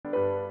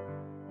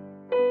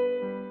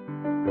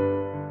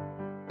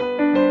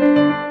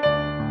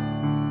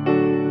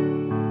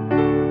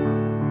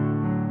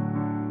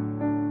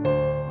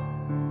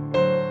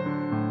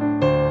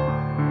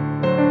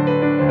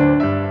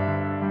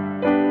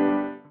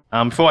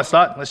Before I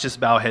start, let's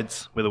just bow our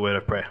heads with a word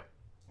of prayer.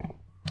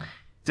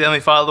 Dear Heavenly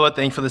Father, Lord,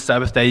 thank you for the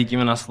Sabbath day you've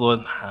given us, Lord.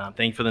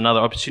 Thank you for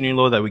another opportunity,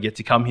 Lord, that we get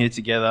to come here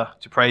together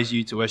to praise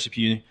you, to worship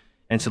you,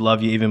 and to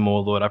love you even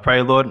more, Lord. I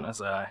pray, Lord,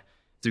 as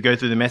we go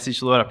through the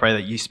message, Lord, I pray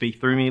that you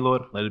speak through me,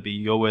 Lord. Let it be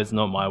your words,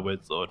 not my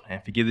words, Lord.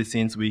 And forgive the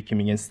sins we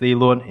commit against thee,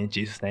 Lord. In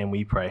Jesus' name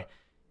we pray.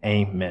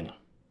 Amen.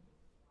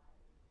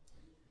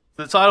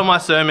 So the title of my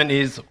sermon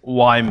is,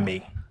 Why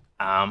Me?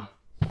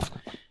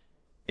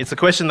 It's a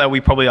question that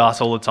we probably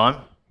ask all the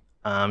time.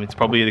 It's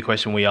probably the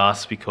question we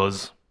ask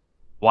because,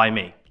 why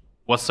me?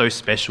 What's so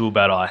special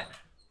about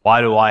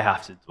why do I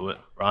have to do it,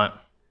 right?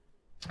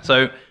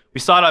 So we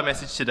start our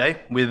message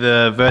today with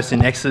a verse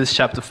in Exodus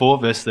chapter 4,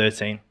 verse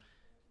 13.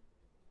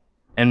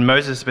 And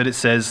it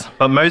says,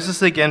 but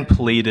Moses again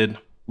pleaded,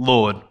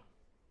 Lord,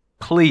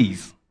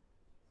 please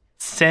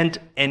send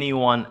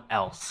anyone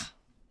else.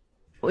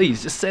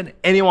 Please, just send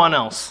anyone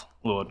else,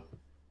 Lord.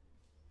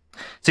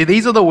 See,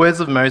 these are the words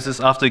of Moses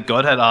after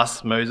God had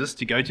asked Moses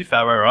to go to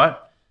Pharaoh, right?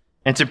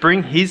 And to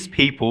bring his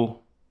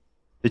people,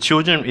 the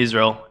children of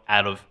Israel,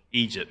 out of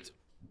Egypt.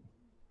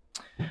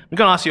 I'm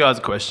going to ask you guys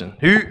a question.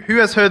 Who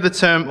has heard the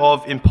term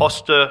of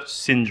imposter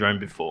syndrome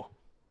before?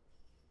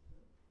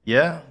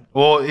 Yeah?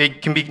 Or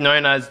it can be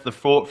known as the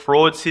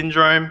fraud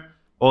syndrome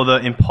or the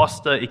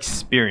imposter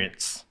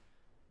experience.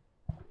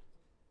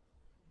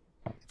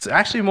 It's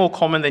actually more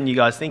common than you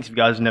guys think if you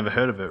guys have never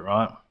heard of it,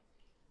 right?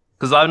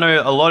 Because I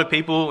know a lot of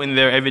people in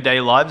their everyday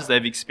lives,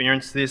 they've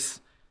experienced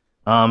this,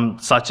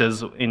 such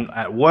as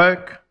at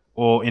work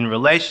or in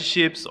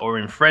relationships or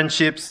in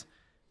friendships.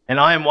 And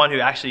I am one who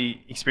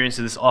actually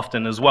experiences this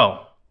often as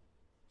well.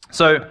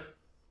 So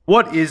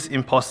what is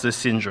imposter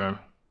syndrome?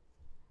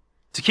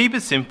 To keep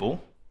it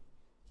simple,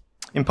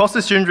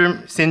 imposter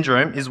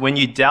syndrome is when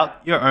you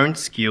doubt your own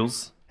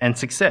skills and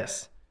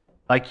success.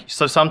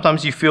 So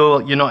sometimes you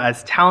feel you're not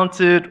as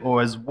talented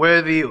or as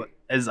worthy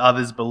as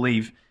others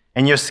believe.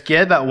 And you're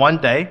scared that one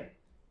day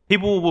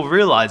people will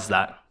realize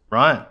that,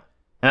 right?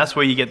 And that's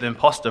where you get the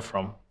imposter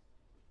from.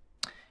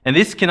 And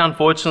this can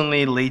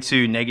unfortunately lead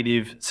to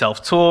negative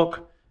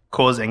self-talk,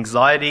 cause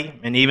anxiety,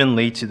 and even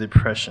lead to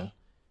depression.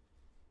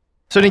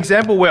 So an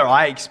example where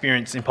I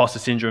experience imposter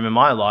syndrome in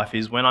my life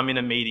is when I'm in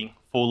a meeting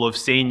full of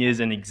seniors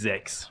and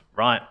execs,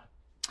 right?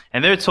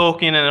 And they're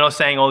talking and they're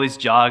saying all this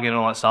jargon and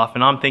all that stuff,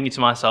 and I'm thinking to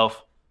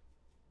myself,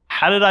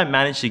 how did I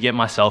manage to get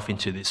myself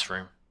into this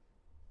room?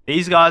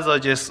 These guys are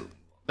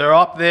they're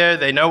up there,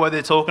 they know what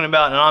they're talking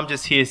about, and I'm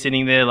just here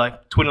sitting there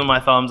like twiddling my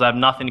thumbs. I have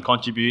nothing to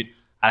contribute.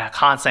 I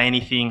can't say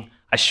anything.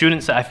 I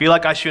feel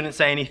like I shouldn't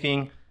say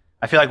anything.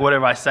 I feel like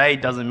whatever I say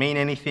doesn't mean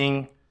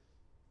anything.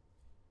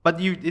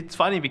 But it's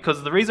funny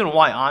because the reason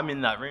why I'm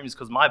in that room is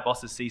because my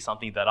bosses see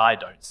something that I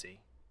don't see.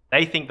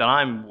 They think that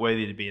I'm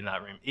worthy to be in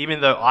that room, even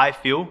though I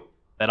feel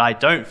that I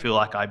don't feel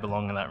like I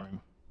belong in that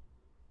room.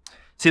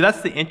 See,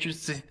 that's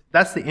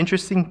the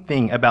interesting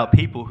thing about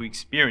people who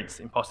experience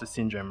imposter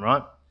syndrome,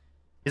 right?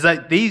 Is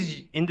that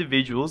these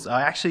individuals are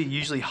actually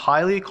usually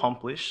highly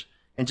accomplished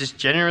and just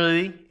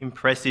generally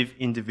impressive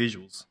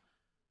individuals.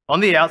 On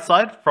the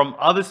outside, from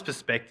others'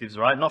 perspectives,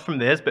 right? Not from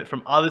theirs, but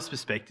from others'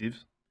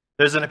 perspectives,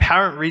 there's an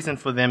apparent reason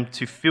for them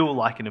to feel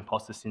like an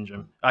imposter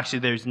syndrome. Actually,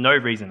 there's no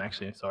reason,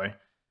 sorry.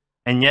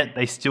 And yet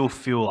they still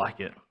feel like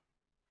it.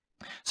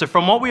 So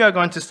from what we are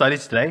going to study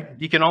today,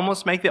 you can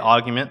almost make the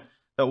argument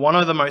that one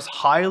of the most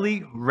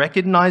highly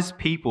recognized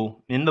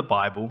people in the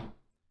Bible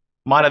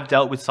might have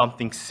dealt with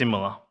something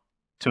similar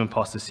to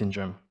imposter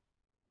syndrome.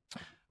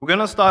 We're going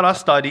to start our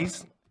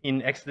studies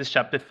in Exodus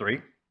chapter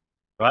 3.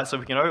 Right, so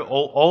we can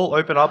all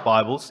open our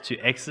Bibles to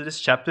Exodus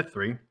chapter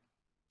 3.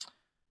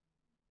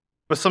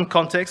 For some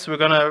context,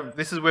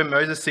 this is where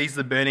Moses sees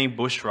the burning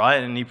bush, right?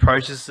 And he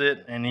approaches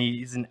it and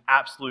he is in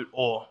absolute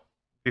awe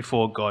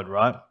before God,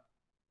 right?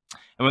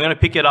 And we're going to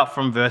pick it up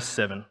from verse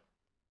 7,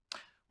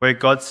 where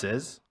God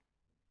says,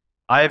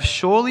 I have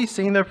surely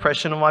seen the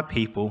oppression of my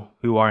people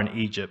who are in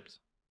Egypt,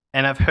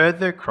 and have heard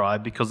their cry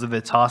because of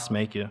their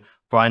taskmaker,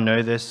 for I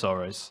know their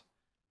sorrows.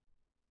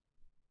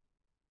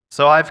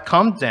 So I have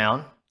come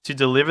down to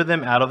deliver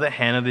them out of the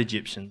hand of the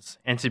Egyptians,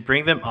 and to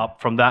bring them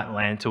up from that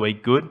land to a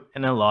good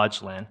and a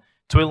large land,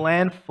 to a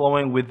land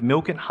flowing with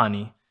milk and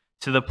honey,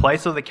 to the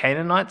place of the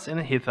Canaanites and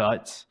the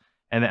Hittites,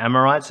 and the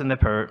Amorites and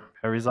the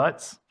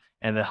Perizzites,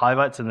 and the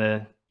Hivites and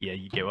the... Yeah,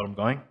 you get what I'm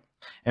going.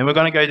 And we're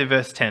going to go to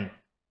verse 10.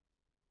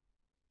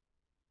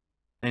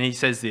 And he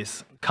says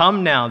this,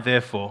 come now,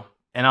 therefore,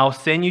 and I'll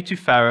send you to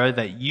Pharaoh,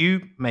 that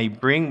you may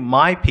bring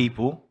my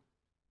people,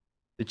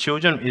 the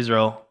children of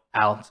Israel,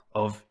 out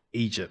of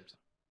Egypt.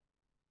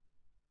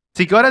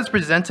 See, God has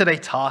presented a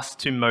task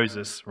to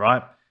Moses,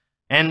 right?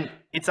 And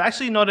it's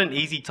actually not an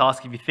easy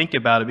task if you think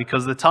about it,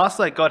 because the task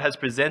that God has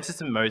presented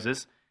to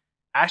Moses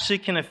actually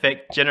can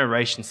affect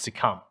generations to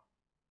come,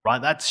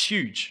 right? That's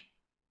huge.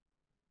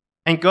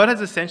 And God has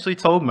essentially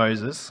told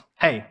Moses,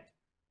 hey,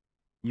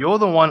 you're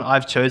the one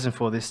I've chosen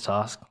for this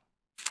task.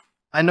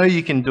 I know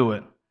you can do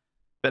it.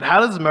 But how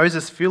does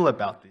Moses feel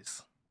about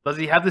this? Does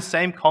he have the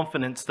same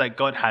confidence that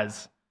God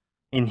has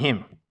in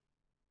him?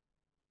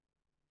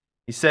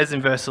 He says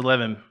in verse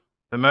 11,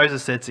 but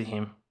Moses said to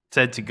him,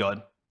 said to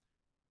God,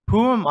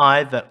 "Who am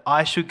I that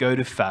I should go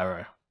to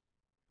Pharaoh?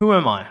 Who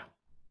am I?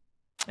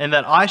 And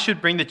that I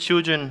should bring the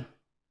children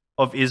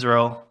of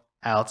Israel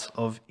out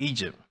of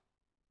Egypt."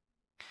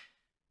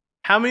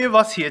 How many of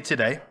us here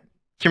today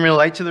can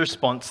relate to the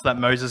response that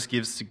Moses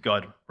gives to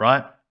God,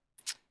 right?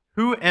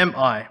 Who am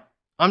I?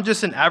 I'm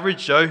just an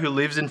average Joe who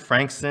lives in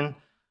Frankston.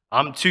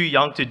 I'm too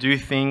young to do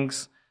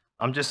things.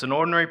 I'm just an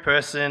ordinary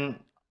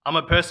person. I'm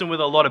a person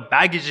with a lot of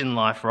baggage in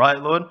life, right,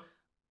 Lord?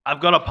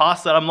 I've got a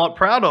past that I'm not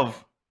proud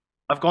of.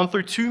 I've gone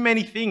through too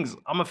many things.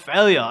 I'm a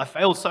failure. I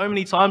failed so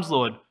many times,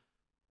 Lord.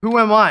 Who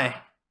am I?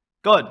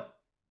 God,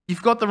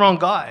 you've got the wrong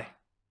guy.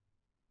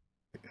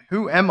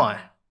 Who am I?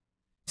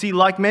 See,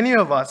 like many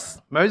of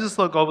us, Moses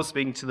thought God was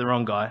speaking to the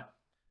wrong guy.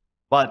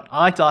 But I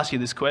like to ask you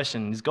this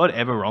question. Is God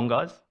ever wrong,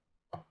 guys?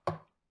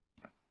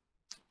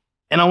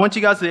 And I want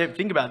you guys to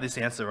think about this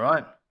answer,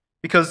 right?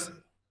 Because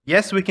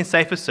yes, we can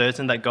say for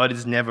certain that God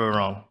is never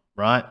wrong,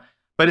 right?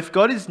 But if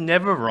God is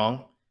never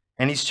wrong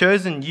and he's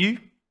chosen you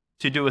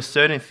to do a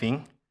certain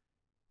thing,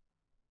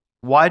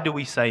 why do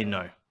we say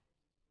no?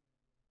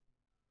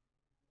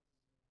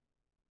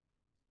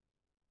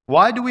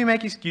 Why do we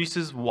make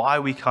excuses why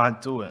we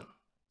can't do it?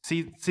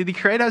 See, the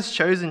Creator has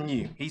chosen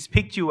you. He's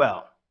picked you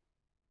out.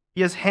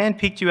 He has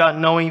handpicked you out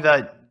knowing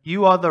that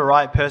you are the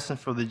right person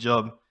for the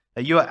job,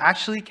 that you are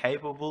actually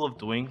capable of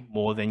doing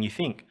more than you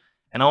think.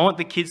 And I want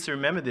the kids to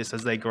remember this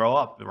as they grow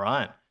up,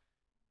 right?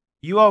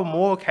 You are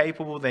more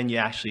capable than you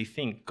actually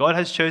think. God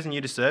has chosen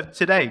you to serve.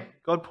 Today,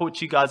 God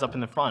put you guys up in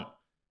the front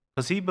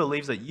because he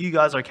believes that you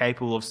guys are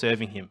capable of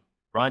serving him,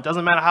 right?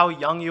 Doesn't matter how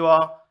young you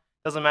are.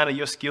 Doesn't matter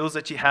your skills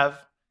that you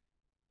have.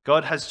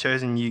 God has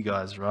chosen you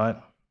guys, right?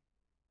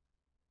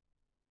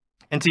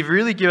 And to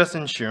really give us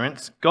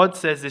insurance, God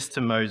says this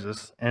to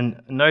Moses,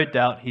 and no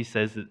doubt he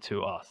says it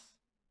to us.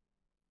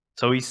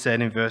 So he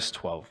said in verse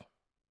 12,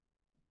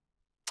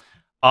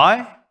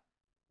 "I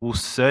will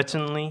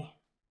certainly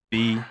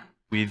be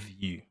with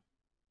you.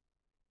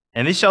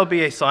 And this shall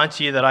be a sign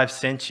to you that I have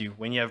sent you.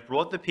 When you have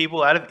brought the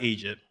people out of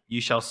Egypt, you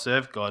shall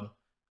serve God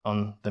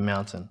on the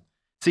mountain."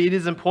 See, it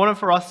is important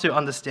for us to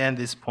understand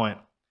this point.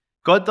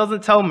 God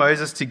doesn't tell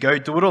Moses to go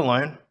do it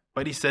alone,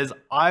 but he says,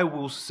 "I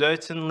will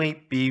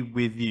certainly be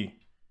with you."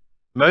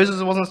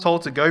 Moses wasn't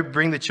told to go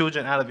bring the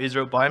children out of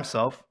Israel by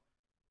himself,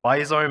 by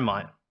his own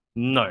might.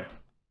 No,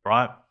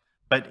 right?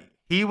 But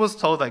he was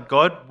told that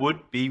God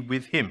would be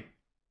with him.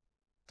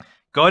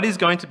 God is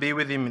going to be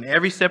with him in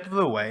every step of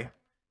the way,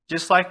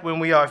 just like when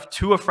we are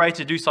too afraid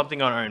to do something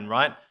on our own,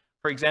 right?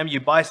 For example, you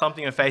buy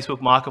something on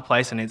Facebook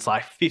Marketplace and it's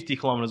like 50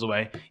 kilometers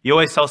away. You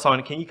always tell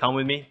someone, "Can you come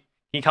with me?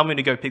 Can you come with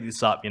me to go pick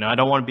this up? I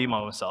don't want to be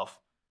by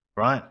myself,"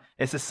 right?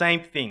 It's the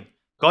same thing.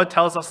 God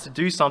tells us to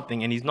do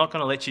something and he's not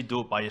going to let you do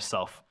it by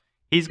yourself.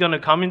 He's going to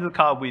come into the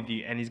car with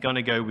you and he's going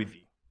to go with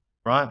you,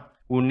 right?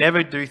 We'll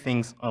never do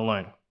things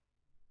alone.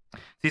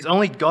 See,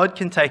 only God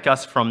can take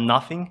us from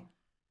nothing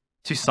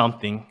to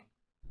something,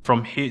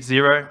 from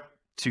zero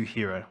to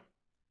hero.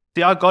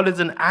 See, our God is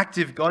an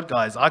active God,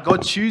 guys. Our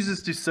God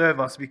chooses to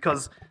serve us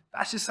because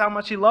that's just how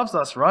much he loves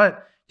us, right?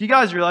 Do you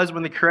guys realize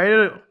when the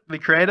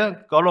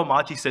Creator, God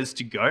Almighty, says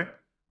to go,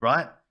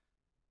 right?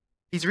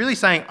 He's really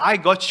saying, "I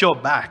got your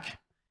back."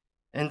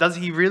 And does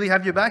he really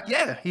have your back?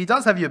 Yeah, he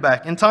does have your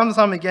back. And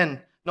time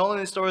again, not only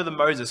in the story of the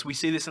Moses, we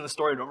see this in the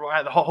story of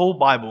the whole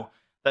Bible,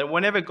 that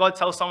whenever God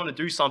tells someone to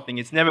do something,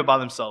 it's never by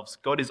themselves.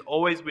 God is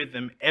always with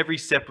them every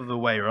step of the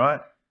way,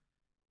 right?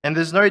 And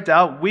there's no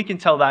doubt we can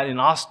tell that in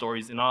our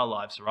stories, in our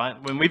lives,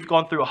 right? When we've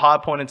gone through a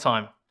hard point in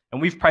time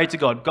and we've prayed to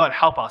God, "God,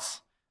 help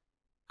us."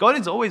 God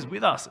is always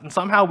with us. And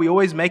somehow we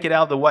always make it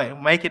out of the way,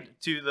 make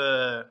it to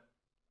the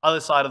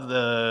other side of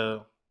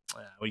the,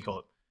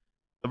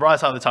 the bright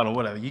side of the tunnel,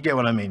 whatever. You get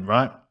what I mean,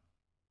 right?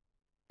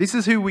 This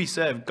is who we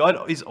serve.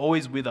 God is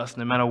always with us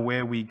no matter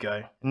where we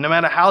go. And no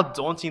matter how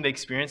daunting the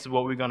experience of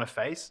what we're going to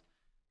face,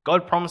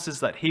 God promises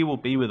that he will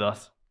be with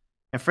us.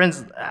 And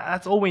friends,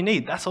 that's all we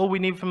need. That's all we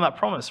need from that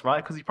promise,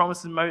 right? Because he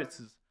promises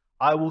Moses,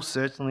 "I will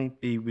certainly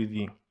be with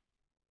you."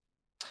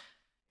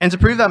 And to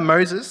prove to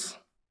Moses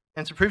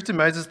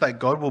that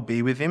God will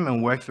be with him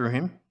and work through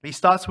him, he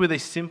starts with a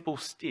simple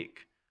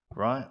stick,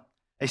 right?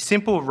 A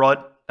simple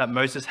rod that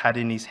Moses had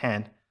in his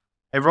hand.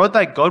 A rod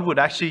that God would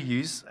actually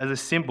use as a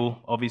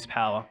symbol of his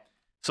power.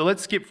 So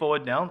let's skip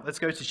forward now. Let's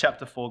go to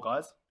chapter 4,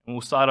 guys, and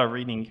we'll start our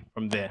reading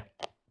from there.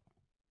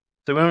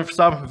 So we're going to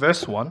start with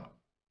verse 1.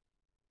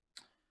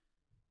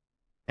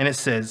 And it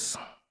says,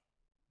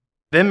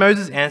 "Then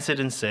Moses answered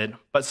and said,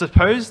 'But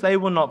suppose they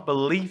will not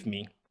believe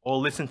me or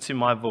listen to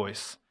my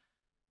voice.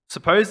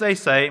 Suppose they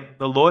say,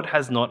 "The Lord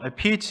has not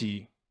appeared to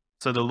you."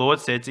 So the Lord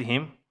said to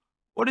him,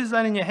 "What is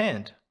that in your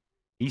hand?"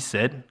 He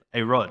said,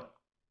 "A rod."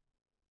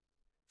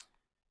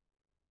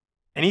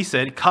 And he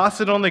said,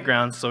 "Cast it on the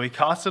ground." So he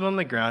cast it on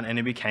the ground and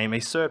it became a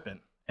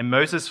serpent. And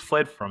Moses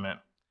fled from it.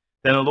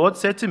 Then the Lord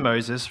said to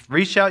Moses,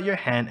 "Reach out your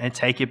hand and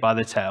take it by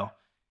the tail."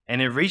 And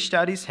he reached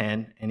out his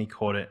hand and he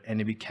caught it and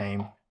it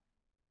became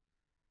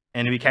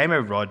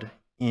a rod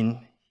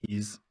in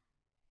his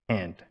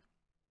hand.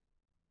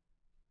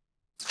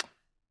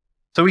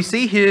 So we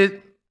see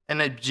here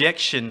an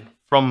objection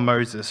from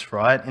Moses,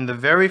 right? In the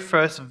very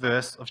first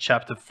verse of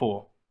chapter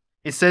 4.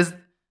 It says,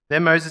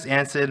 "Then Moses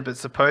answered, but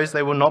suppose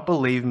they will not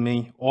believe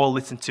me or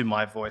listen to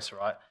my voice,"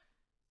 right?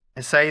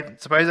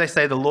 Suppose they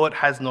say, "The Lord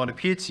has not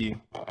appeared to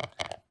you."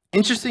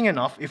 Interesting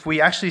enough, if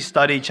we actually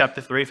study chapter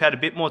 3, if we had a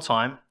bit more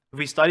time, if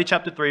we study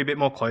chapter 3 a bit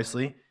more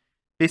closely,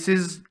 this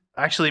is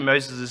actually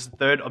Moses'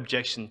 third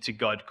objection to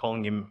God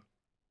calling him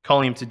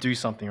to do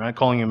something, right?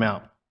 Calling him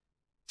out.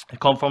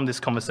 From this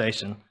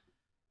conversation.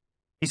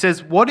 He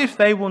says, "What if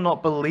they will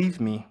not believe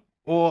me?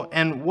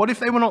 And what if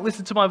they will not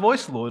listen to my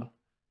voice, Lord?"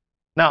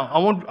 Now,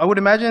 I would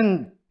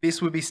imagine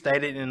this would be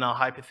stated in a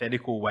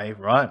hypothetical way,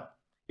 right?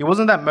 It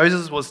wasn't that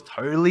Moses was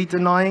totally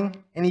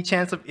denying any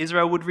chance of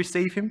Israel would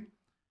receive him,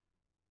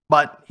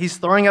 but he's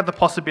throwing out the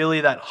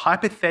possibility that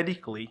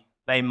hypothetically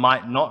they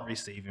might not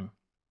receive him.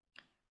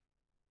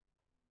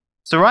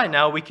 So right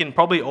now, we can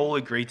probably all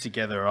agree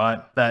together,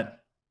 right,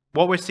 that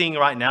what we're seeing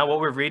right now,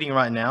 what we're reading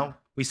right now,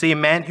 we see a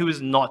man who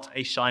is not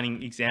a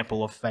shining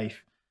example of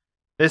faith.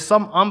 There's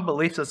some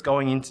unbelief that's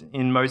going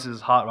in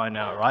Moses' heart right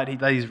now, right?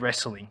 That he's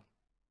wrestling.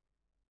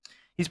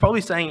 He's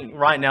probably saying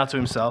right now to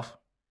himself,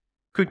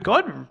 could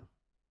God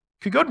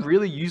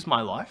really use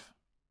my life?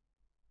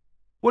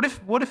 What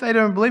if they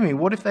don't believe me?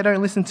 What if they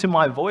don't listen to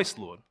my voice,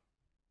 Lord?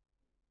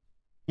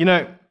 You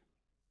know,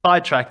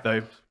 sidetrack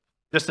though,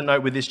 just a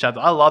note with this chapter.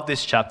 I love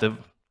this chapter.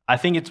 I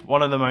think it's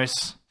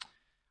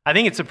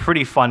a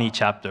pretty funny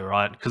chapter,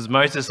 right? Because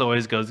Moses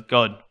always goes,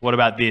 "God, what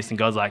about this?" And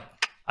God's like,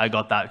 "I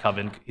got that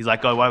covered." He's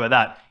like, "God, what about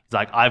that?" He's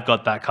like, "I've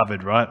got that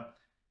covered," right?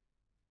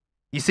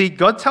 You see,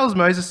 God tells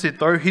Moses to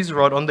throw his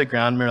rod on the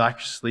ground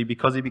miraculously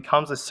because he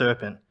becomes a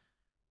serpent.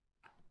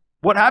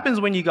 What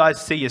happens when you guys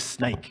see a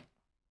snake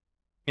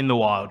in the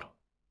wild?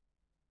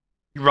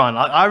 You run.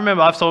 I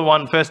remember I saw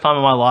one first time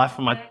in my life.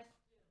 I'm like,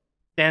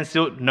 stand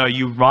still. No,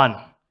 you run.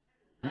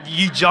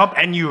 You jump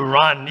and you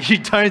run. You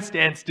don't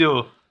stand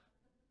still.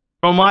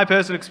 From my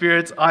personal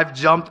experience, I've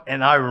jumped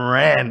and I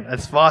ran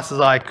as fast as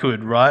I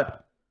could, right?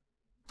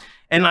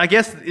 And I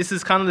guess this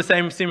is kind of the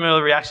same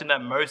similar reaction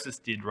that Moses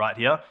did right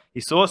here.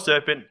 He saw a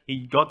serpent,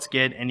 he got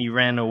scared, and he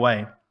ran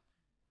away.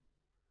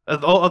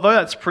 Although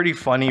that's pretty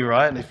funny,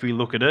 right? If we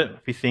look at it,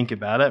 if we think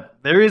about it,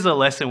 there is a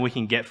lesson we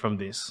can get from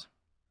this.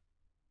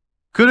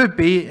 Could it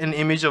be an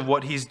image of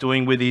what he's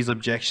doing with these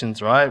objections,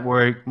 right?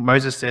 Where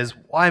Moses says,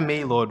 "Why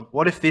me, Lord?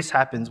 What if this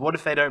happens? What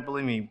if they don't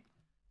believe me?"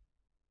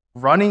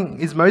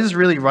 Is Moses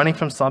really running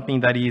from something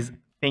that he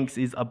thinks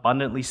is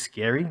abundantly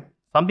scary?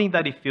 Something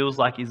that he feels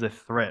like is a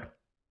threat?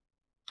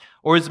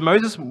 Or is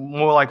Moses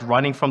more like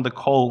running from the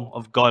call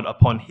of God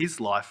upon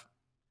his life?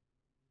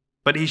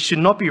 But he should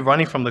not be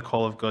running from the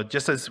call of God,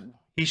 just as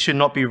he should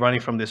not be running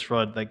from this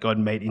rod that God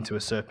made into a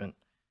serpent.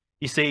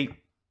 You see,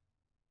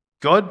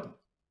 God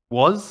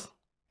was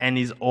and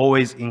is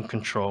always in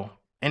control.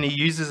 And he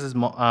uses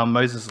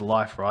Moses'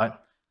 life, right?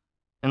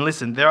 And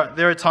listen,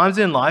 there are times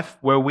in life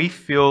where we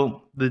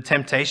feel the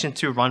temptation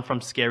to run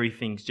from scary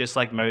things, just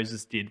like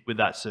Moses did with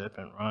that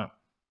serpent, right?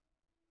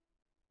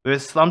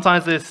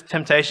 Sometimes there's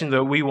temptation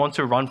that we want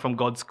to run from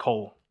God's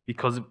call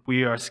because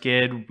we are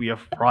scared, we are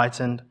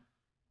frightened.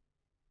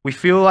 We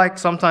feel like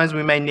sometimes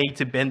we may need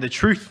to bend the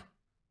truth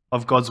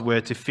of God's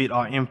word to fit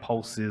our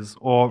impulses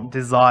or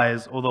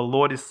desires, or the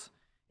Lord is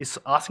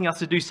asking us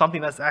to do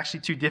something that's actually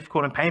too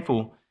difficult and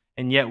painful,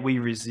 and yet we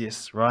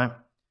resist, right?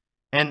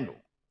 And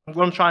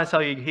what I'm trying to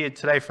tell you here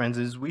today, friends,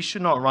 is we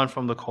should not run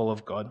from the call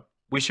of God.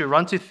 We should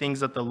run to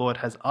things that the Lord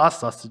has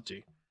asked us to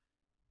do.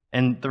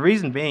 And the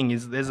reason being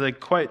is there's a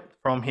quote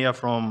from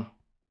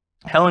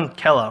Helen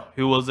Keller,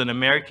 who was an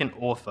American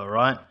author,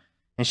 right?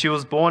 And she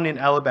was born in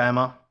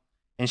Alabama,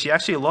 and she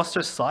actually lost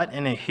her sight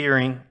and her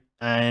hearing,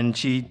 and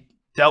she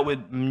dealt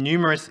with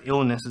numerous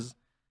illnesses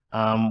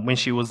when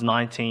she was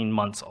 19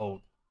 months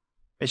old.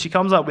 And she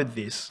comes up with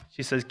this.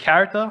 She says,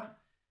 "Character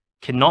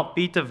cannot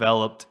be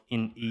developed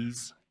in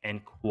ease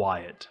and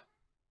quiet.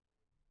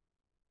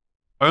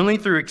 Only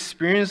through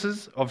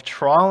experiences of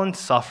trial and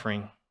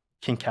suffering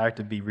can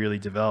character be really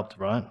developed,"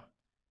 right?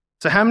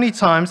 So how many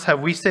times have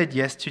we said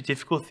yes to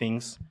difficult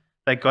things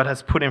that God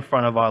has put in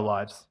front of our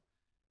lives?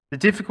 The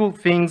difficult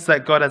things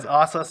that God has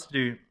asked us to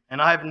do. And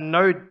I have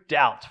no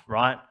doubt,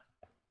 right,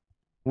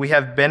 we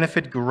have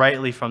benefited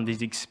greatly from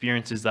these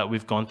experiences that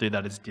we've gone through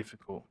that is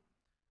difficult.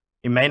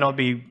 It may not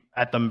be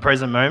at the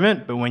present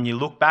moment, but when you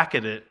look back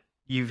at it,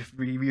 you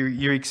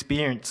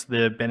experience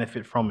the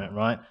benefit from it,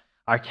 right?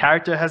 Our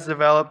character has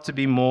developed to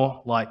be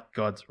more like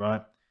God's,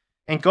 right?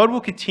 And God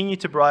will continue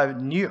to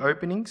provide new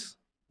openings,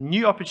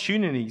 new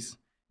opportunities,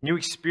 new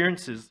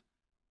experiences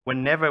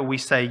whenever we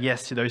say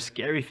yes to those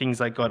scary things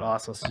that God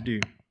asks us to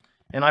do.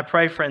 And I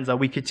pray, friends, that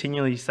we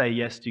continually say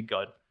yes to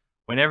God.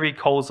 Whenever he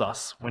calls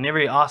us, whenever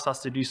he asks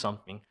us to do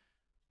something,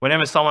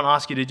 whenever someone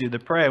asks you to do the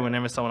prayer,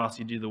 whenever someone asks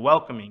you to do the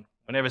welcoming,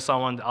 whenever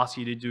someone asks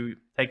you to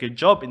take a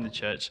job in the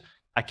church,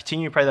 I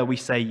continue to pray that we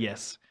say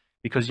yes,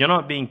 because you're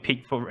not being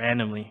picked for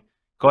randomly.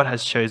 God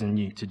has chosen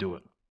you to do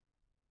it.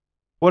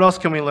 What else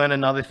can we learn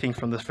another thing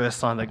from the first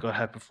sign that God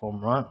had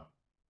performed, right?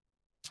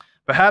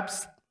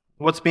 Perhaps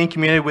what's being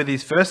communicated with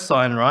his first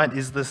sign, right,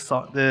 is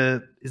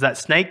that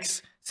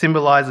snakes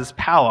symbolizes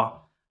power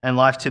and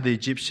life to the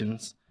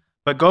Egyptians.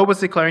 But God was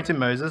declaring to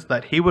Moses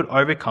that he would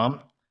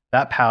overcome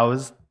that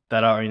powers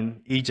that are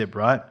in Egypt,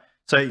 right?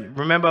 So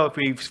remember, if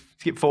we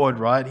skip forward,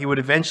 right, he would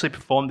eventually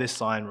perform this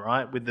sign,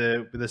 right, with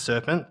the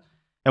serpent.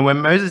 And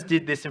when Moses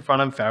did this in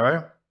front of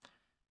Pharaoh,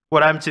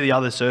 what happened to the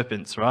other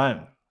serpents,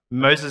 right?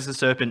 Moses, the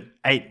serpent,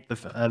 ate the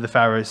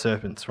Pharaoh's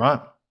serpents,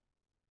 right?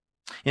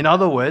 In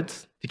other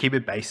words, to keep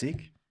it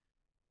basic,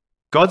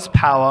 God's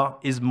power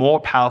is more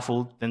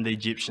powerful than the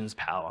Egyptians'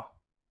 power.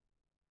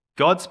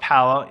 God's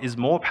power is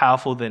more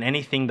powerful than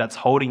anything that's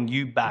holding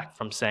you back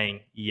from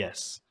saying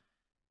yes.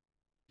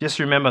 Just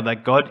remember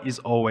that God is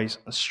always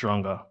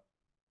stronger.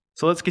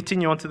 So let's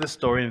continue on to the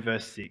story in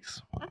verse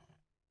 6.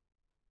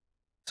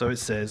 So it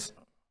says,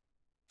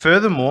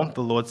 "Furthermore,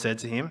 the Lord said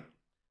to him,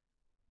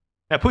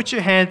 'Now put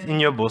your hand in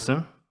your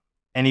bosom.'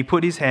 And he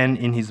put his hand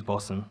in his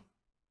bosom.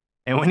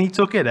 And when he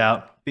took it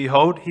out,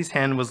 behold, his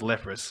hand was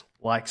leprous,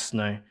 like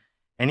snow.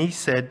 And he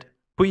said,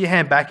 'Put your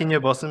hand back in your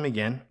bosom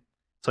again.'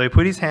 So he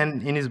put his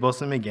hand in his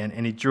bosom again,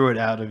 and he drew it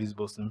out of his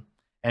bosom.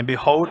 And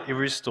behold, it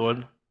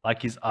restored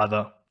like his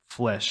other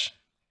flesh."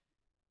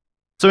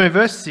 So in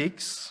verse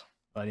 6,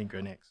 I didn't go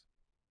next.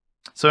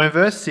 So in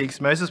verse 6,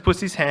 Moses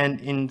puts his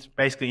hand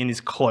basically in his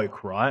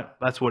cloak, right?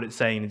 That's what it's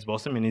saying in his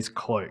bosom, in his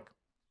cloak.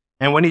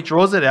 And when he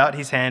draws it out,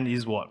 his hand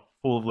is what?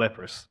 Full of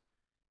leprous.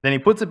 Then he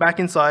puts it back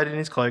inside in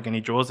his cloak and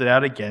he draws it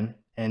out again,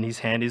 and his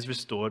hand is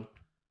restored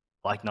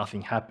like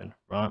nothing happened,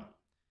 right?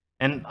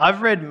 And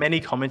I've read many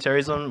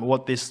commentaries on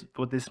what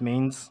this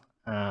means,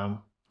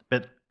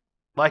 but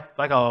like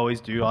I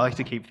always do, I like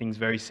to keep things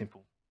very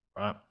simple,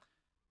 right?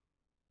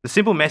 The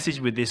simple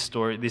message with this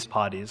story, this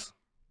part is,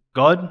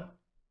 God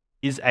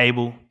is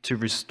able to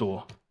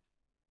restore.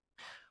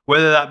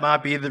 Whether that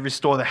might be to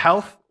restore the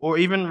health or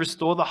even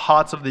restore the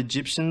hearts of the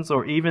Egyptians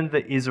or even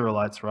the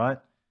Israelites, right?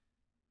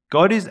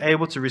 God is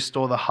able to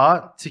restore the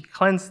heart, to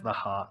cleanse the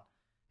heart.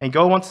 And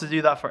God wants to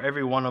do that for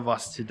every one of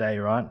us today,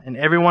 right? And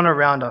everyone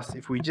around us,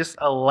 if we just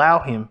allow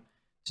him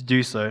to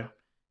do so.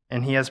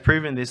 And he has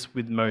proven this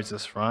with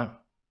Moses, right?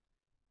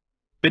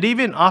 But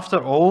even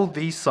after all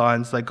these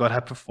signs that God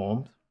had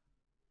performed,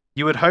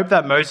 you would hope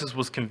that Moses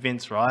was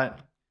convinced, right?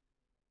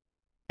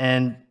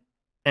 And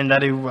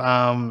that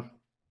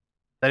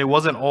it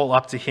wasn't all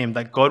up to him,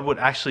 that God would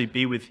actually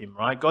be with him,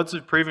 right? God's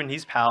proven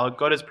his power.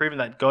 God has proven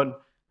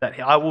that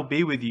I will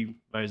be with you,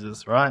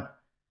 Moses, right?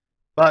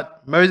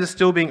 But Moses,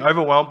 still being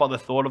overwhelmed by the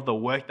thought of the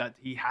work that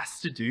he has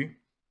to do,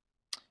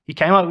 he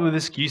came up with an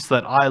excuse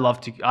that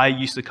I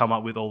used to come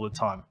up with all the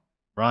time,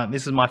 right?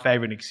 This is my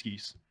favorite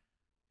excuse.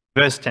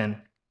 Verse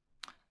 10.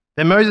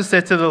 "Then Moses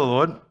said to the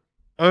Lord,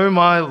 'O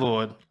my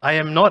Lord, I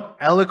am not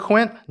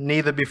eloquent,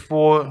 neither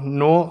before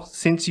nor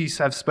since you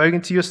have spoken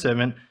to your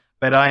servant,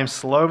 but I am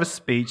slow of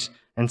speech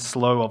and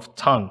slow of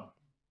tongue.'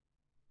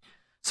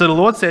 So the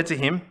Lord said to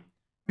him,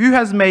 'Who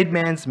has made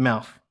man's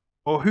mouth?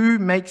 Or who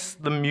makes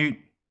the mute?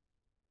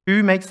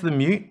 Who makes the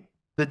mute,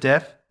 the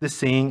deaf, the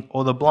seeing,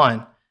 or the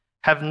blind?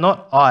 Have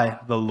not I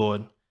the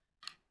Lord?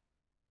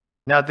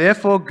 Now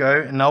therefore go,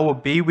 and I will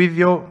be with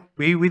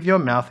your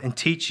mouth and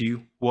teach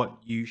you what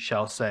you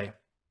shall say.'"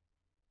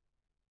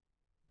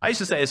 I used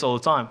to say this all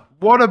the time.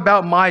 What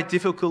about my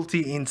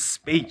difficulty in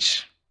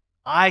speech?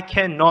 I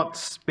cannot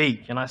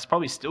speak, and I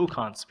probably still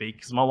can't speak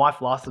because my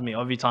wife laughs at me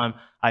every time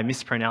I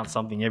mispronounce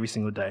something every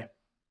single day.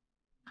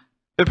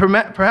 But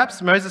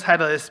perhaps Moses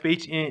had a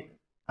speech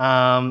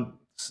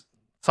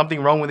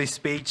something wrong with his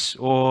speech,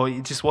 or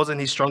it just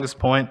wasn't his strongest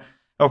point,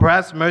 or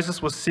perhaps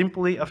Moses was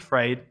simply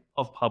afraid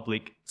of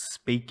public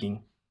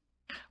speaking.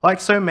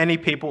 Like so many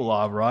people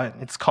are, right?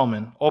 It's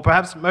common. Or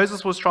perhaps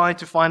Moses was trying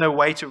to find a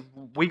way to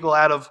wiggle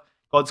out of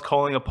God's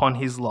calling upon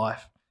his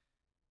life.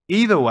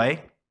 Either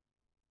way,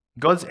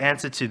 God's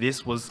answer to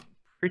this was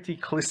pretty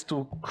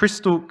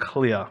crystal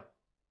clear.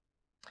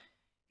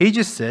 He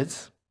just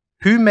says,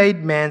 "Who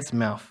made man's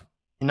mouth?"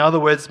 In other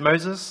words,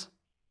 Moses,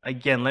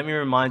 again, let me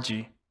remind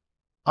you,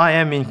 I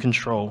am in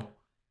control.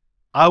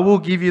 I will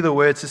give you the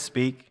words to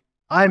speak.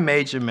 I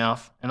made your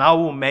mouth, and I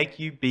will make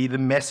you be the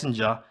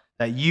messenger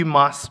that you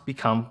must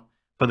become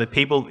for the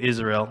people of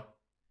Israel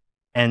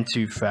and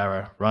to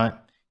Pharaoh, right?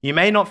 You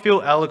may not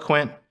feel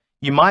eloquent.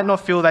 You might not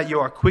feel that you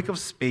are quick of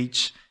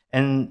speech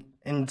and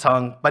in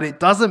tongue, but it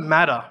doesn't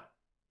matter.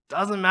 It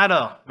doesn't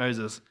matter,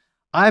 Moses.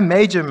 I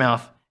made your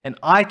mouth, and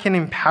I can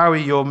empower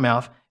your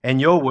mouth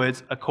and your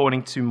words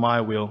according to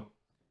my will.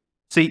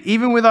 See,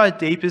 even with our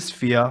deepest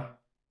fear,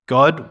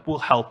 God will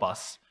help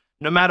us,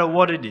 no matter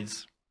what it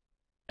is.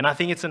 And I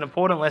think it's an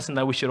important lesson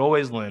that we should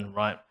always learn,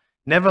 right?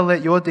 Never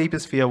let your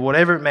deepest fear,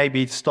 whatever it may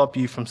be, stop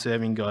you from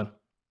serving God.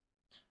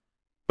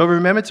 But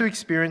remember, to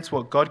experience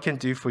what God can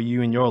do for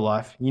you in your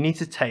life, you need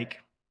to take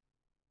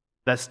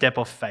that step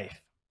of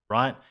faith,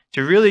 right?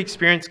 To really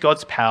experience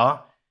God's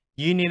power,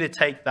 you need to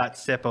take that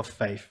step of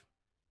faith.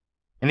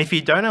 And if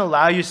you don't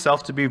allow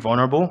yourself to be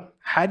vulnerable,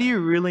 how do you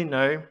really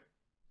know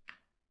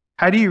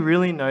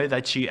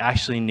that you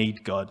actually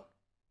need God,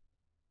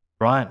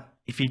 right?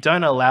 If you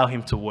don't allow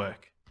him to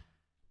work.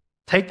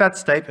 Take that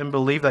step and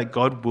believe that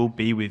God will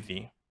be with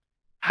you.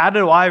 How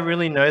do I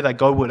really know that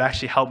God would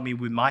actually help me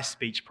with my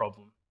speech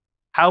problem?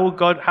 How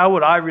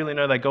would I really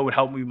know that God would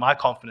help me with my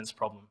confidence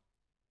problem?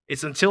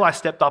 It's until I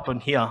stepped up on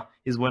here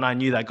is when I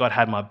knew that God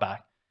had my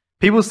back.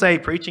 People say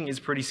preaching is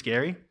pretty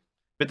scary,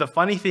 but the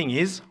funny thing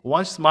is,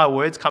 once my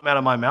words come out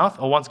of my mouth,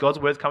 or once God's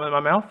words come out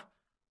of my mouth,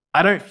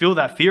 I don't feel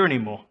that fear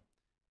anymore.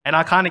 And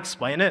I can't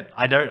explain it.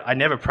 I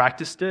never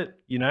practiced it,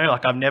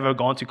 like I've never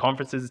gone to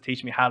conferences to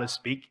teach me how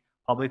to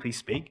publicly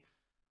speak.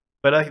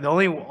 But the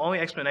only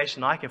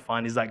explanation I can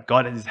find is that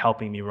God is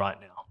helping me right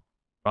now,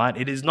 right?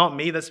 It is not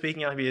me that's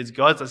speaking out here, it's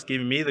God that's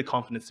giving me the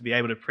confidence to be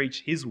able to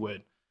preach his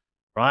word,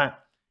 right?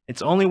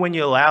 It's only when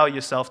you allow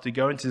yourself to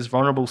go into this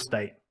vulnerable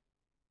state,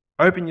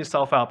 open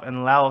yourself up and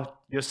allow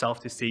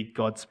yourself to see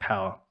God's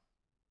power.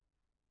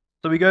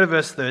 So we go to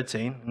verse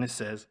 13 and it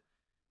says,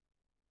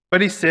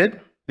 "But he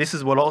said," this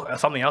is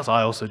something else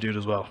I also did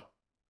as well.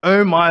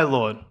 "Oh my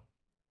Lord,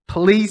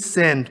 please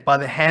send by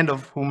the hand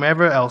of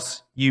whomever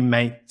else you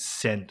may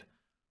send."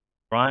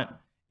 Right?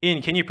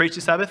 Ian, can you preach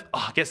this Sabbath?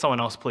 Oh, get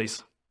someone else,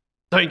 please.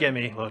 Don't get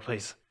me, Lord,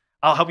 please.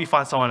 I'll help you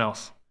find someone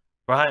else.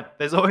 Right?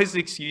 There's always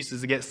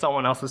excuses to get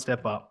someone else to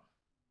step up.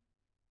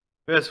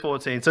 Verse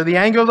 14. "So the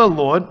anger of the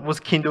Lord was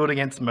kindled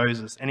against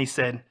Moses, and he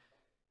said,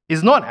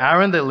 'Is not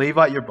Aaron the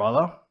Levite your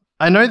brother?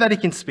 I know that he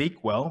can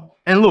speak well.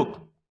 And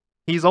look,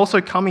 he is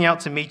also coming out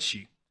to meet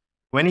you.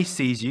 When he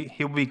sees you,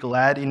 he will be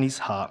glad in his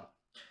heart.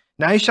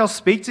 Now you shall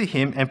speak to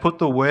him and put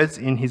the words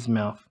in his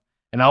mouth.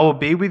 And I will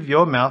be with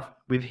your mouth,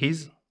 with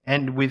his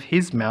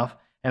mouth,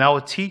 and I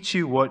will teach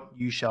you what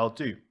you shall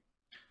do.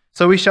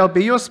 So he shall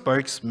be your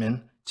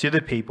spokesman to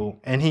the people,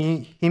 and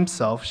he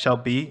himself shall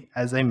be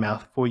as a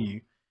mouth for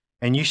you,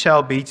 and you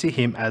shall be to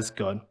him as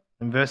God.'"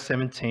 In verse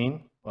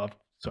 17, I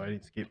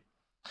didn't skip.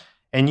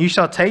 "And you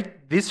shall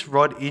take this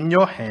rod in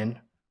your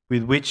hand,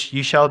 with which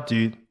you shall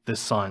do the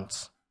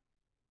signs."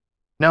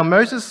 Now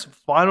Moses'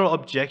 final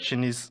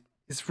objection is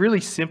really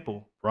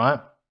simple,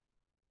 right?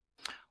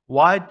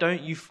 Why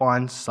don't you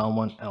find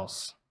someone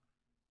else?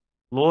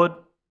 Lord,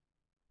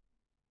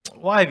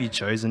 why have you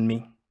chosen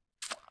me?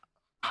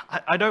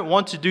 I don't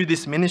want to do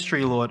this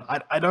ministry, Lord.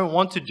 I don't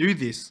want to do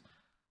this.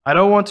 I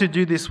don't want to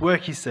do this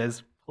work, he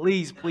says.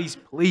 Please, please,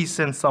 please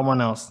send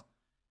someone else.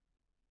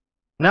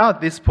 Now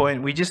at this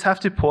point, we just have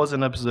to pause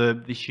and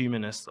observe the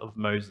humanness of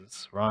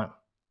Moses, right?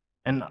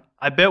 And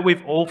I bet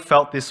we've all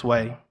felt this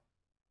way.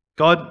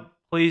 God,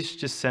 please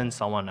just send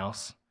someone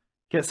else.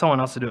 Get someone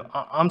else to do it.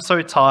 I'm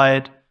so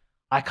tired.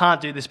 I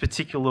can't do this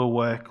particular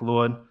work,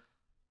 Lord.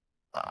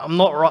 I'm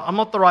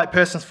not the right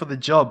person for the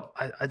job.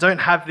 I don't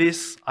have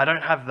this. I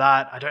don't have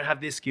that. I don't have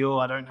this skill.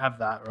 I don't have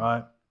that,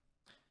 right?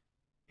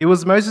 It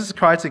was Moses'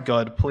 cry to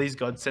God, "Please,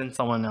 God, send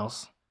someone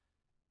else."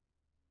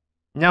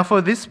 Now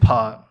for this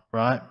part,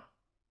 right,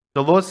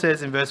 the Lord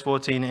says in verse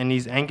 14, "And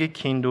his anger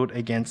kindled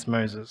against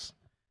Moses."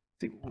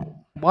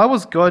 Why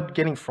was God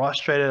getting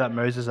frustrated at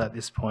Moses at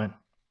this point?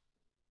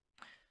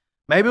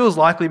 Maybe it was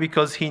likely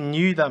because he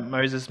knew that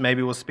Moses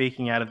maybe was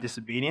speaking out of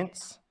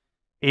disobedience,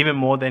 even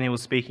more than he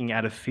was speaking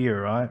out of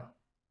fear, right?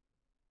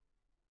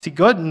 See,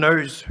 God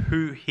knows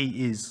who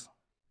he is.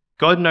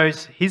 God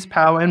knows his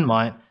power and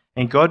might,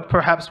 and God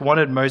perhaps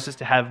wanted Moses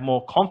to have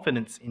more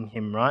confidence in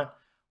him, right?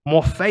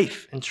 More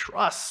faith and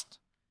trust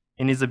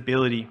in his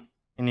ability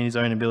and in his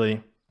own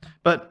ability.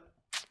 But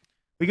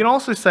we can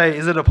also say,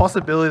 is it a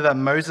possibility that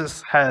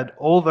Moses had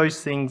all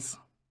those things,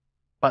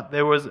 but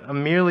there was a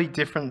merely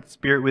different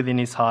spirit within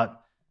his heart,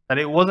 that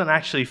it wasn't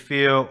actually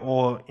fear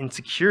or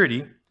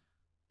insecurity,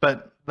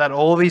 but that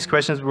all these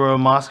questions were a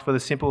mask for the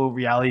simple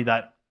reality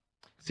that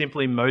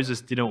simply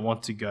Moses didn't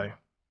want to go?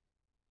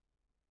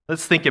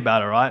 Let's think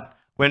about it, right?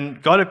 When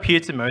God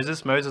appeared to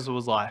Moses, Moses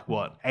was like,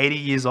 80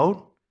 years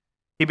old?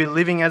 He'd been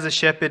living as a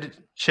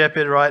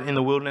shepherd, right, in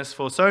the wilderness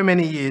for so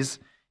many years.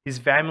 His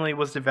family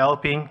was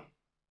developing.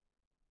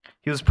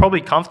 He was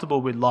probably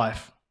comfortable with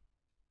life.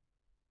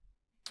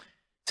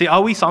 See,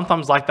 are we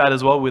sometimes like that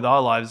as well with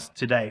our lives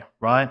today,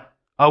 right?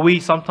 Are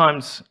we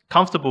sometimes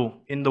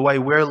comfortable in the way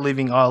we're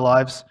living our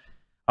lives?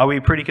 Are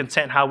we pretty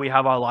content how we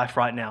have our life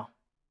right now,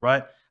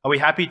 right? Are we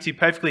happy to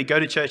perfectly go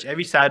to church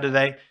every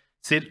Saturday,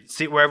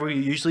 sit wherever we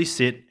usually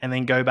sit, and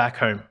then go back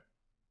home,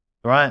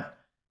 right?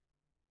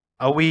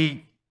 Are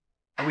we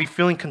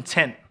feeling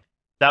content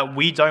that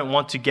we don't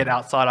want to get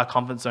outside our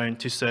comfort zone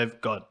to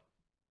serve God?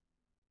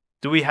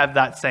 Do we have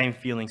that same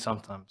feeling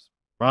sometimes,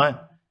 right?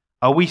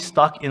 Are we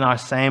stuck in our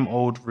same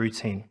old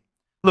routine?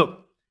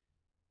 Look,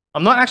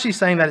 I'm not actually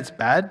saying that it's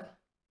bad,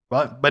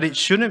 right? But it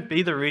shouldn't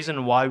be the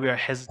reason why we are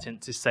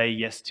hesitant to say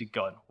yes to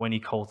God when he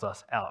calls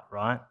us out,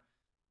 right?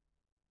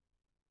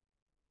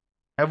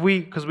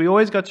 Because we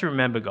always got to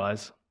remember,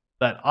 guys,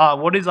 that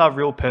what is our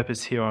real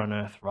purpose here on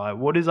earth, right?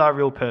 What is our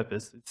real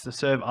purpose? It's to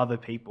serve other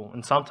people.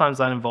 And sometimes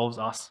that involves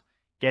us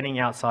getting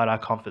outside our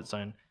comfort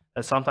zone.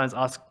 That sometimes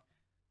us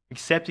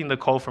accepting the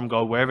call from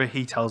God wherever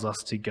he tells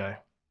us to go.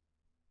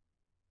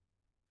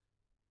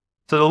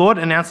 So the Lord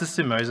announces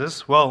to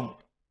Moses,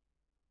 well,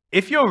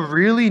 if you're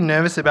really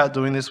nervous about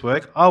doing this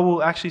work, I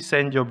will actually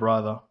send your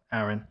brother,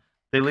 Aaron,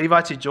 the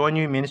Levite, to join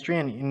you in ministry,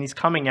 and he's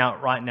coming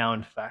out right now,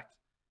 in fact.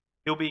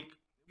 He'll be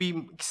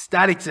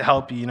ecstatic to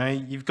help you,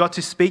 You've got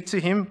to speak to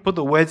him, put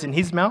the words in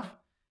his mouth,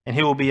 and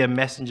he will be a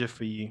messenger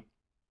for you.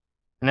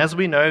 And as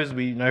we know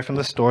from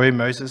the story,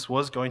 Moses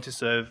was going to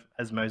serve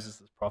as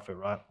Moses' prophet,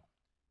 right?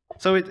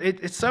 So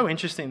it's so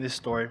interesting, this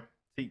story.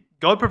 See,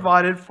 God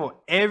provided for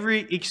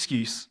every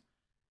excuse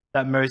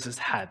that Moses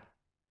had.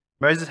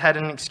 Moses had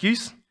an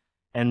excuse,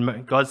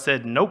 and God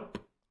said, nope,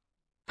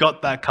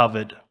 got that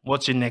covered.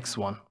 What's your next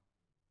one?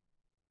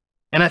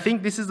 And I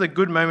think this is a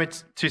good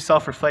moment to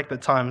self-reflect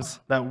at times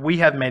that we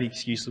have made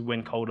excuses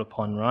when called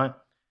upon, right?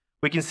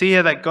 We can see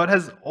here that God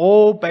has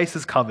all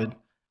bases covered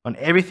on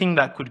everything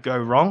that could go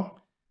wrong.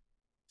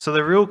 So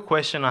the real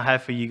question I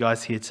have for you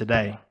guys here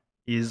today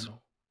is,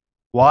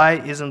 why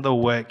isn't the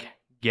work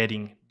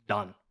getting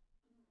done?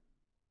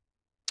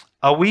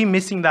 Are we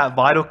missing that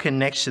vital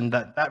connection,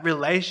 that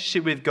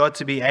relationship with God,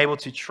 to be able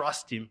to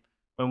trust him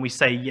when we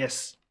say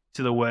yes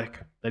to the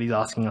work that he's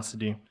asking us to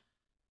do?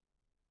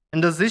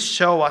 And does this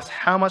show us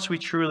how much we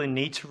truly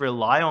need to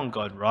rely on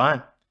God,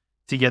 right,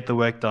 to get the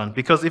work done?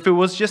 Because if it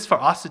was just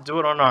for us to do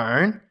it on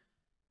our own,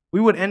 we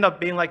would end up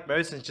being like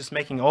Moses, just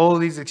making all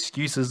these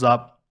excuses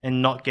up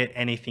and not get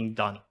anything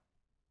done.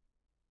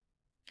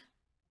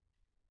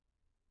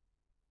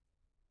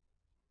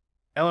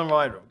 Ellen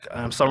White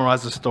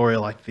summarized the story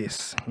like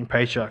this in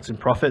Patriarchs and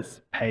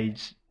Prophets,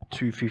 page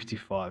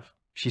 255.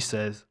 She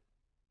says,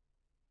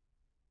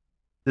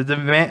 The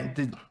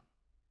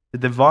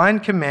divine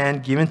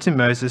command given to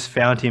Moses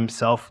found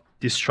himself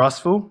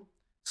distrustful,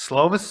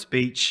 slow of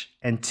speech,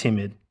 and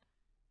timid.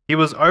 He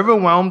was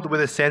overwhelmed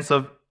with a sense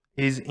of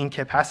his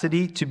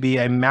incapacity to be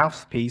a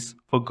mouthpiece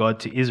for God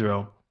to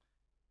Israel.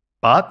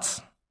 But,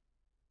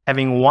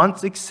 having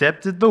once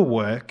accepted the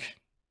work,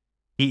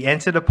 he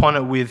entered upon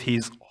it with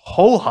his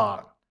whole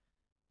heart,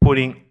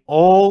 putting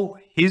all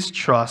his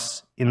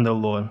trust in the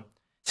Lord.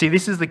 See,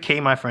 this is the key,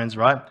 my friends,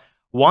 right?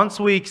 Once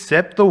we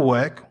accept the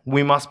work,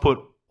 we must put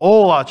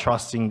all our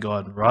trust in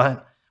God, right?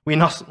 We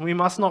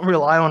must not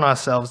rely on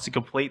ourselves to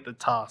complete the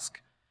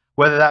task,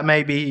 whether that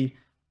may be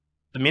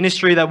the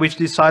ministry that we've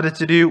decided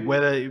to do,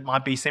 whether it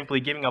might be simply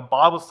giving a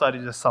Bible study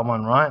to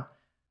someone, right?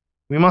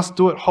 We must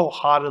do it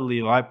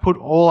wholeheartedly, right? Put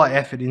all our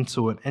effort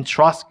into it and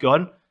trust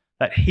God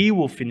that he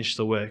will finish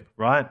the work,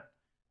 right?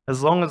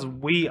 As long as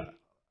we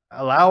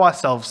allow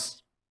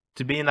ourselves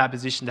to be in that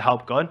position to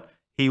help God,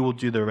 he will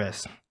do the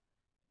rest.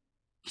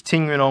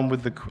 Continuing on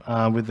with the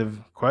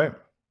quote,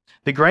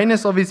 the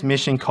greatness of his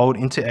mission called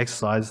into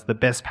exercise the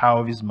best power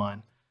of his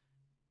mind.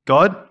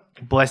 God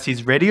blessed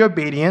his ready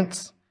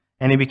obedience,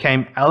 and he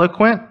became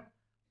eloquent,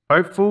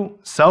 hopeful,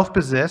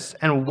 self-possessed,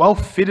 and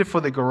well-fitted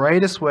for the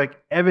greatest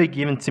work ever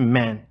given to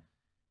man.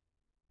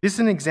 This is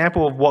an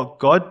example of what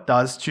God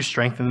does to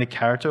strengthen the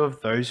character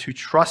of those who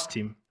trust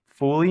him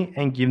fully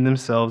and give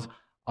themselves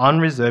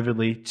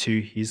unreservedly to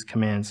his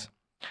commands.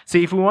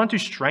 See, if we want to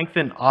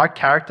strengthen our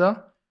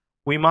character,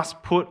 we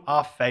must put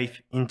our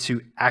faith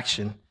into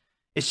action.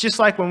 It's just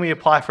like when we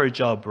apply for a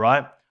job,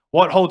 right?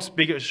 What holds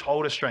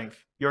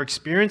strength? Your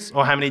experience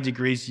or how many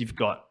degrees you've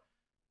got,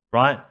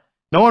 right?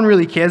 No one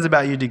really cares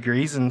about your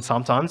degrees, and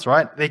sometimes,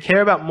 right? They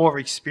care about more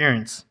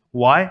experience.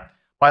 Why?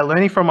 By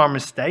learning from our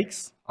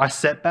mistakes, our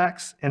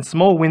setbacks, and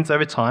small wins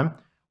over time,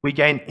 we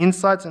gain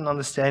insights and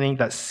understanding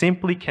that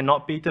simply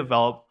cannot be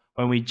developed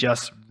when we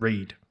just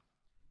read.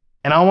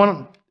 And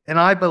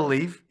I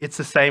believe it's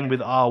the same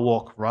with our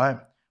walk, right?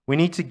 We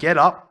need to get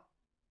up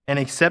and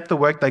accept the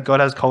work that God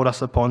has called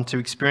us upon to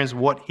experience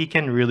what he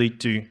can really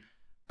do.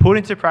 Put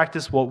into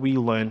practice what we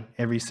learn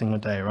every single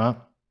day, right?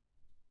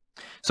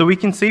 So we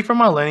can see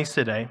from our learnings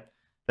today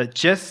that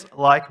just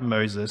like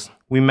Moses,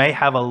 we may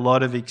have a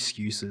lot of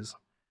excuses.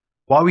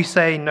 Why we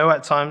say no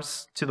at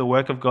times to the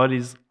work of God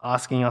is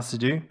asking us to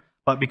do,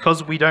 but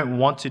because we don't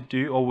want to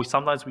do, or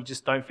sometimes we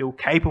just don't feel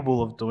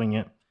capable of doing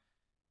it.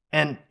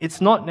 And it's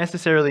not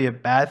necessarily a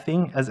bad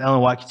thing, as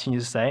Ellen White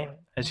continues to say,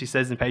 as she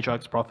says in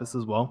Patriarchs and Prophets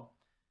as well.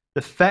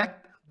 The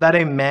fact that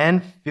a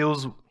man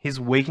feels his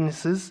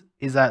weaknesses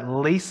is at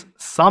least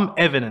some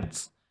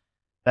evidence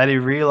that he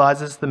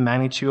realizes the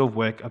magnitude of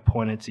work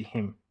appointed to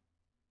him,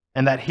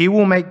 and that he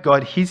will make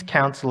God his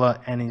counselor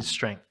and his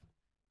strength.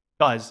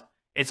 Guys,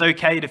 it's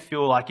okay to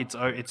feel like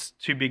it's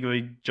too big of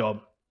a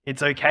job.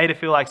 It's okay to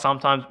feel like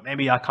sometimes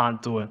maybe I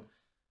can't do it.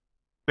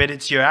 But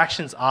it's your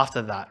actions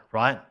after that,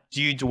 right?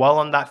 Do you dwell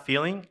on that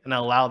feeling and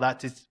allow that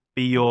to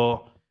be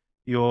your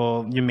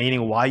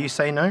meaning why you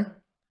say no?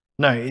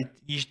 No,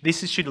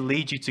 this should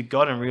lead you to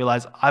God and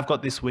realize, I've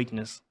got this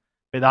weakness,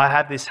 but I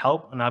have this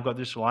help and I've got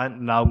this line,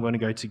 and now I'm going to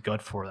go to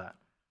God for that,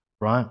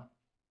 right?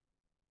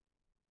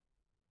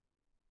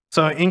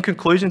 So in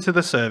conclusion to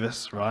the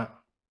service, right?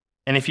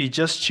 And if you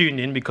just tuned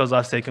in because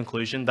I said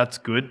conclusion, that's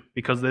good,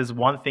 because there's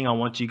one thing I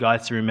want you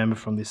guys to remember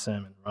from this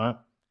sermon, right?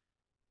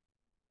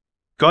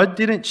 God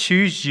didn't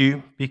choose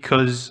you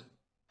because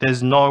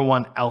there's no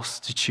one else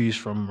to choose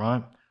from,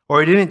 right? Or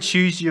he didn't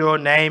choose your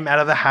name out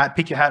of the hat,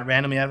 pick your hat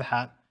randomly out of the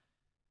hat.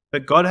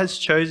 But God has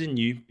chosen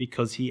you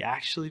because he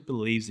actually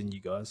believes in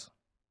you guys.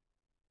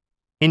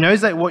 He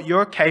knows that what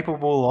you're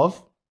capable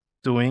of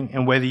doing,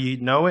 and whether you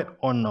know it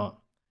or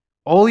not,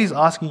 all he's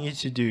asking you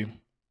to do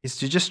is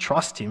to just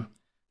trust him,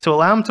 to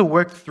allow him to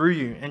work through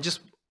you, and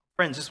just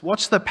Friends, just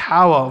watch the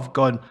power of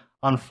God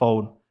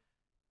unfold.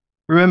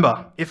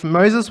 Remember, if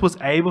Moses was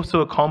able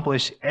to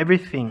accomplish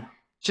everything,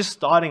 just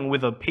starting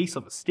with a piece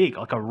of a stick,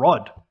 like a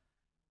rod,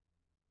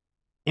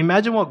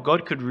 imagine what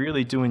God could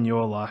really do in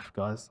your life,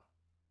 guys.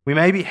 We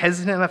may be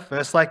hesitant at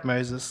first like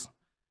Moses,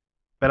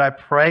 but I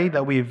pray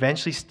that we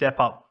eventually step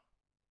up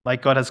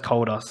like God has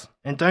called us.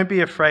 And don't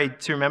be afraid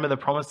to remember the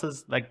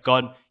promises that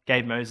God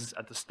gave Moses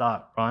at the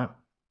start, right?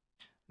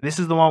 This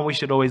is the one we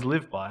should always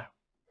live by.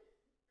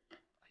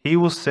 He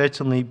will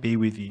certainly be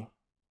with you.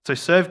 So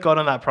serve God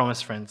on that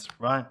promise, friends,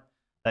 right?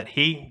 That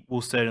He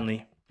will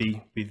certainly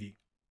be with you.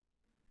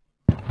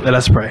 Let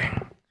us pray.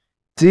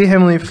 Dear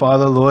Heavenly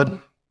Father, Lord,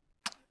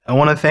 I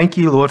want to thank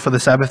you, Lord, for the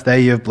Sabbath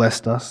day you have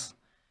blessed us.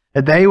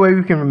 A day where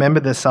we can remember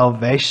that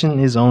salvation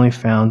is only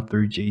found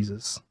through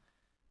Jesus.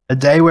 A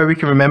day where we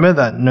can remember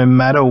that no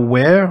matter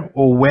where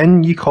or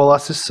when you call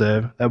us to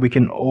serve, that we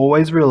can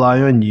always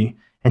rely on you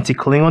and to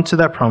cling on to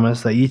that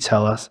promise that you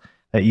tell us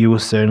that you will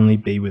certainly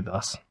be with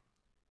us.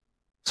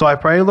 So I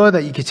pray, Lord,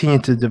 that you continue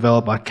to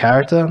develop our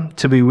character,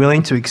 to be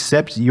willing to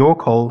accept your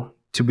call,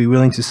 to be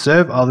willing to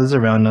serve others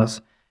around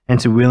us, and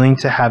to willing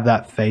to have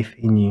that faith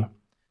in you.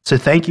 So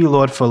thank you,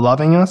 Lord, for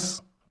loving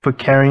us, for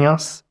carrying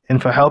us,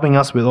 and for helping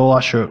us with all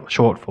our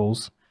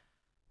shortfalls.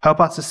 Help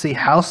us to see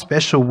how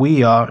special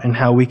we are and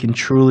how we can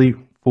truly,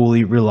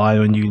 fully rely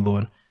on you,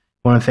 Lord.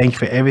 I want to thank you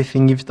for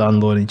everything you've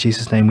done, Lord. In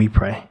Jesus' name we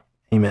pray.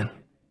 Amen.